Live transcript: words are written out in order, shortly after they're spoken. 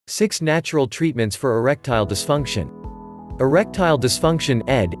6 Natural treatments for erectile dysfunction. Erectile dysfunction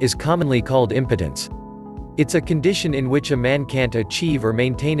 (ED) is commonly called impotence. It's a condition in which a man can't achieve or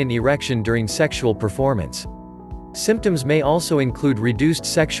maintain an erection during sexual performance. Symptoms may also include reduced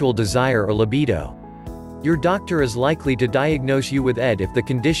sexual desire or libido. Your doctor is likely to diagnose you with ED if the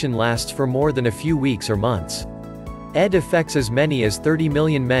condition lasts for more than a few weeks or months. ED affects as many as 30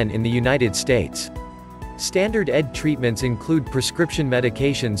 million men in the United States. Standard ED treatments include prescription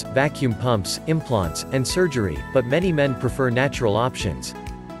medications, vacuum pumps, implants, and surgery, but many men prefer natural options.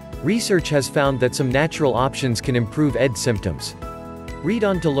 Research has found that some natural options can improve ED symptoms. Read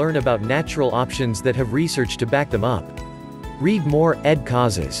on to learn about natural options that have research to back them up. Read more. ED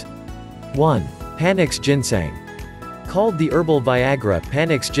causes. 1. Panax ginseng. Called the herbal Viagra,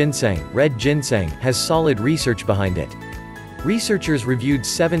 Panax ginseng, red ginseng, has solid research behind it. Researchers reviewed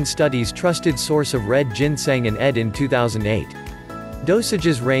 7 studies trusted source of red ginseng and ED in 2008.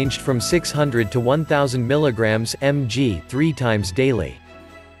 Dosages ranged from 600 to 1000 mg mg 3 times daily.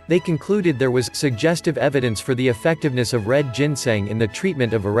 They concluded there was suggestive evidence for the effectiveness of red ginseng in the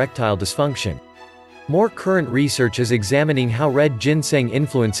treatment of erectile dysfunction. More current research is examining how red ginseng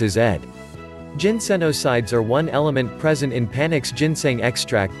influences ED. Ginsenosides are one element present in Panax ginseng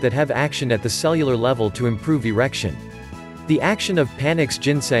extract that have action at the cellular level to improve erection. The action of Panax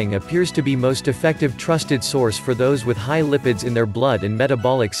ginseng appears to be most effective trusted source for those with high lipids in their blood and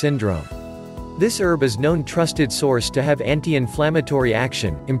metabolic syndrome. This herb is known trusted source to have anti-inflammatory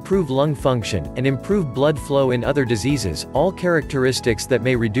action, improve lung function, and improve blood flow in other diseases, all characteristics that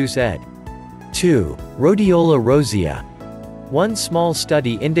may reduce ED. 2. Rhodiola rosea. One small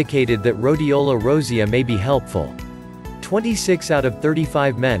study indicated that Rhodiola rosea may be helpful. 26 out of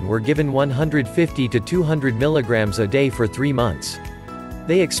 35 men were given 150 to 200 mg a day for 3 months.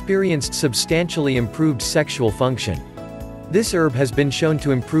 They experienced substantially improved sexual function. This herb has been shown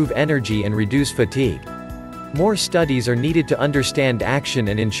to improve energy and reduce fatigue. More studies are needed to understand action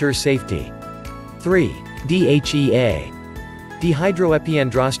and ensure safety. 3. DHEA.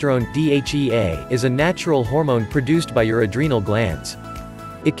 Dehydroepiandrosterone (DHEA) is a natural hormone produced by your adrenal glands.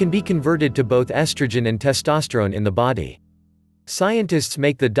 It can be converted to both estrogen and testosterone in the body. Scientists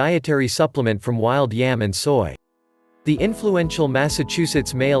make the dietary supplement from wild yam and soy. The influential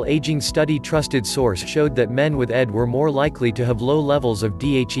Massachusetts male aging study trusted source showed that men with ED were more likely to have low levels of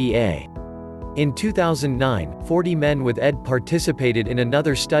DHEA. In 2009, 40 men with ED participated in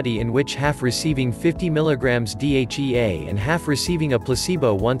another study in which half receiving 50 mg DHEA and half receiving a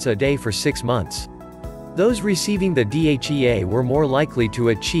placebo once a day for 6 months. Those receiving the DHEA were more likely to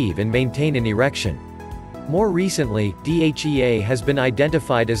achieve and maintain an erection. More recently, DHEA has been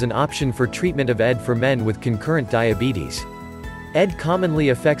identified as an option for treatment of ED for men with concurrent diabetes. ED commonly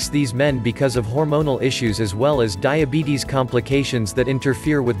affects these men because of hormonal issues as well as diabetes complications that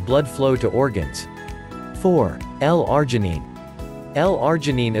interfere with blood flow to organs. 4. L-arginine.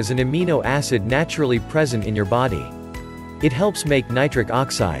 L-arginine is an amino acid naturally present in your body. It helps make nitric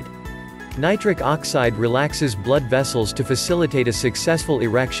oxide. Nitric oxide relaxes blood vessels to facilitate a successful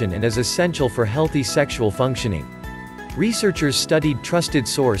erection and is essential for healthy sexual functioning. Researchers studied trusted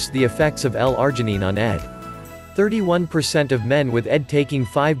source the effects of L-arginine on ED. 31% of men with ED taking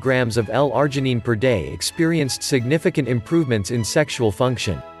 5 grams of L-arginine per day experienced significant improvements in sexual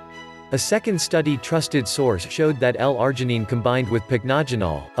function. A second study trusted source showed that L-arginine combined with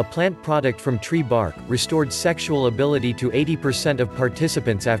pycnogenol, a plant product from tree bark, restored sexual ability to 80% of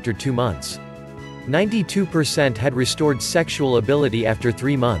participants after 2 months. 92% had restored sexual ability after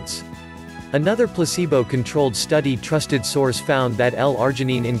 3 months. Another placebo-controlled study trusted source found that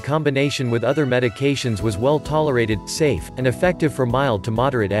L-arginine in combination with other medications was well tolerated, safe, and effective for mild to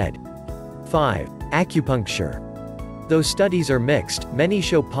moderate ED. 5. Acupuncture. Though studies are mixed, many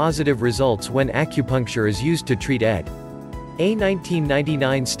show positive results when acupuncture is used to treat ED. A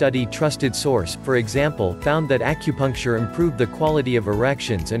 1999 study trusted source, for example, found that acupuncture improved the quality of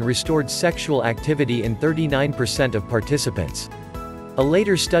erections and restored sexual activity in 39% of participants. A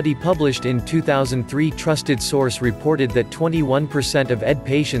later study published in 2003 trusted source reported that 21% of ED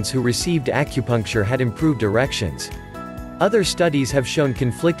patients who received acupuncture had improved erections. Other studies have shown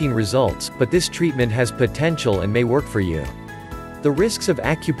conflicting results, but this treatment has potential and may work for you. The risks of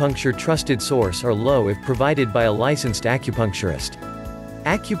acupuncture trusted source are low if provided by a licensed acupuncturist.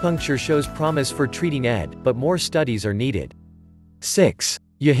 Acupuncture shows promise for treating ED, but more studies are needed. 6.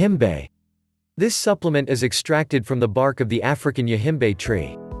 Yahimbe. This supplement is extracted from the bark of the African yahimbe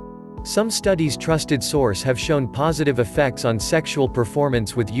tree. Some studies trusted source have shown positive effects on sexual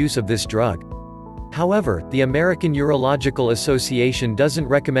performance with use of this drug. However, the American Urological Association doesn't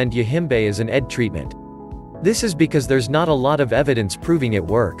recommend yahimbe as an ED treatment. This is because there's not a lot of evidence proving it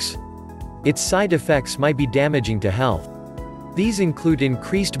works. Its side effects might be damaging to health. These include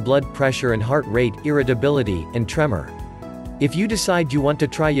increased blood pressure and heart rate, irritability, and tremor. If you decide you want to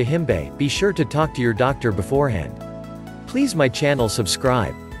try yihimbe, be sure to talk to your doctor beforehand. Please my channel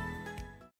subscribe.